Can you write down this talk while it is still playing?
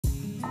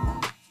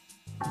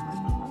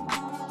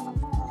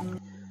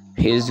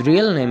His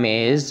real name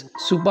is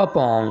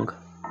Suppapong.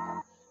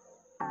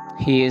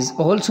 He is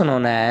also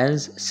known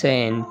as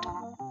Saint.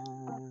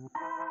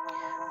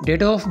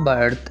 Date of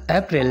birth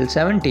April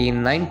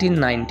 17,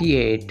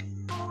 1998.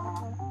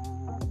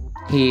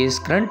 He is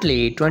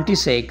currently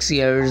 26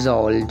 years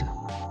old.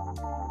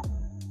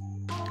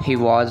 He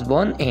was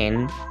born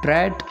in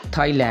Trat,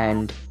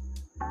 Thailand.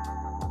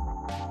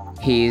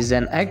 He is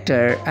an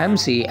actor,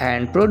 MC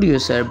and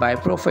producer by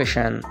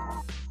profession.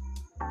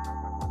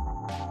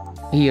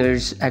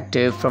 Years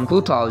active from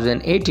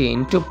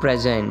 2018 to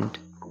present.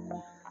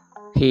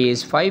 He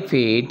is 5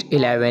 feet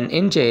 11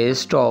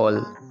 inches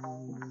tall.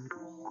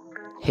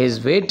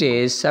 His weight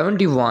is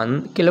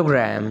 71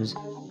 kilograms.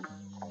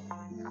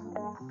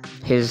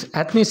 His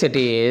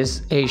ethnicity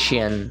is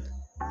Asian.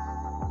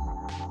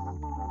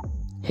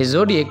 His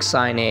zodiac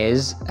sign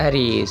is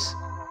Aries.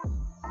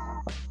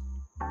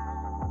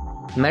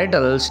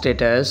 Marital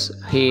status: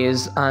 he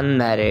is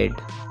unmarried.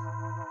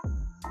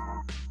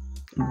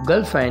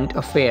 Girlfriend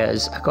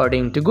affairs: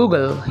 according to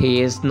Google,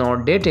 he is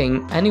not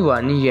dating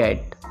anyone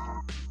yet.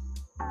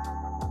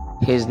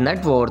 His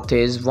net worth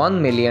is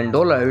 $1 million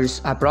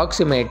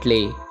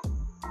approximately.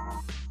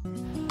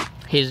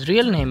 His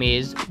real name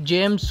is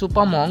James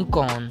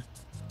Supamongkon.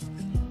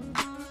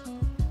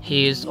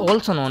 He is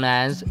also known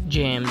as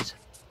James.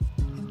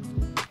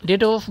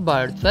 Date of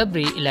birth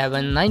February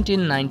 11,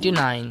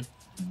 1999.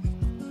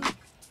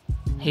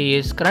 He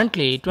is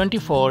currently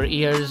 24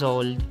 years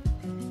old.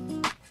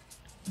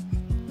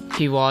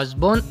 He was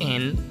born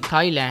in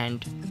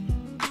Thailand.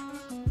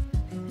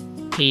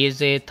 He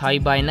is a Thai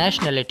by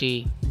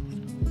nationality.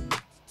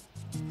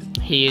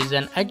 He is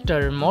an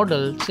actor,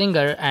 model,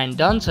 singer and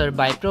dancer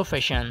by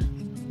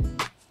profession.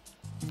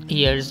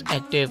 Years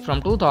active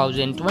from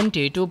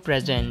 2020 to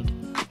present.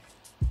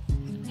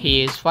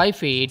 He is 5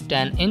 feet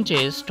 10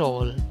 inches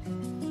tall.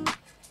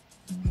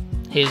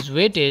 His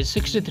weight is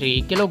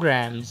 63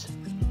 kilograms.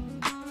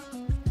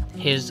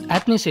 His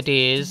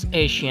ethnicity is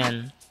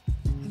Asian.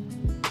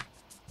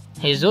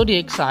 His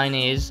zodiac sign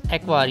is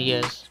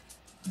Aquarius.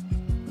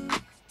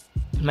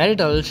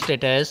 Marital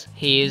status: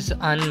 he is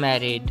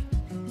unmarried.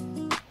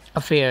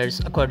 Affairs: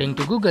 according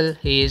to Google,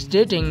 he is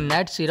dating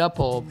Natsira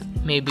Pop.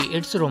 Maybe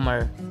it's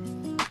rumor.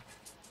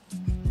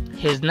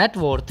 His net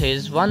worth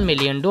is $1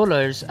 million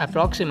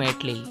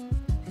approximately.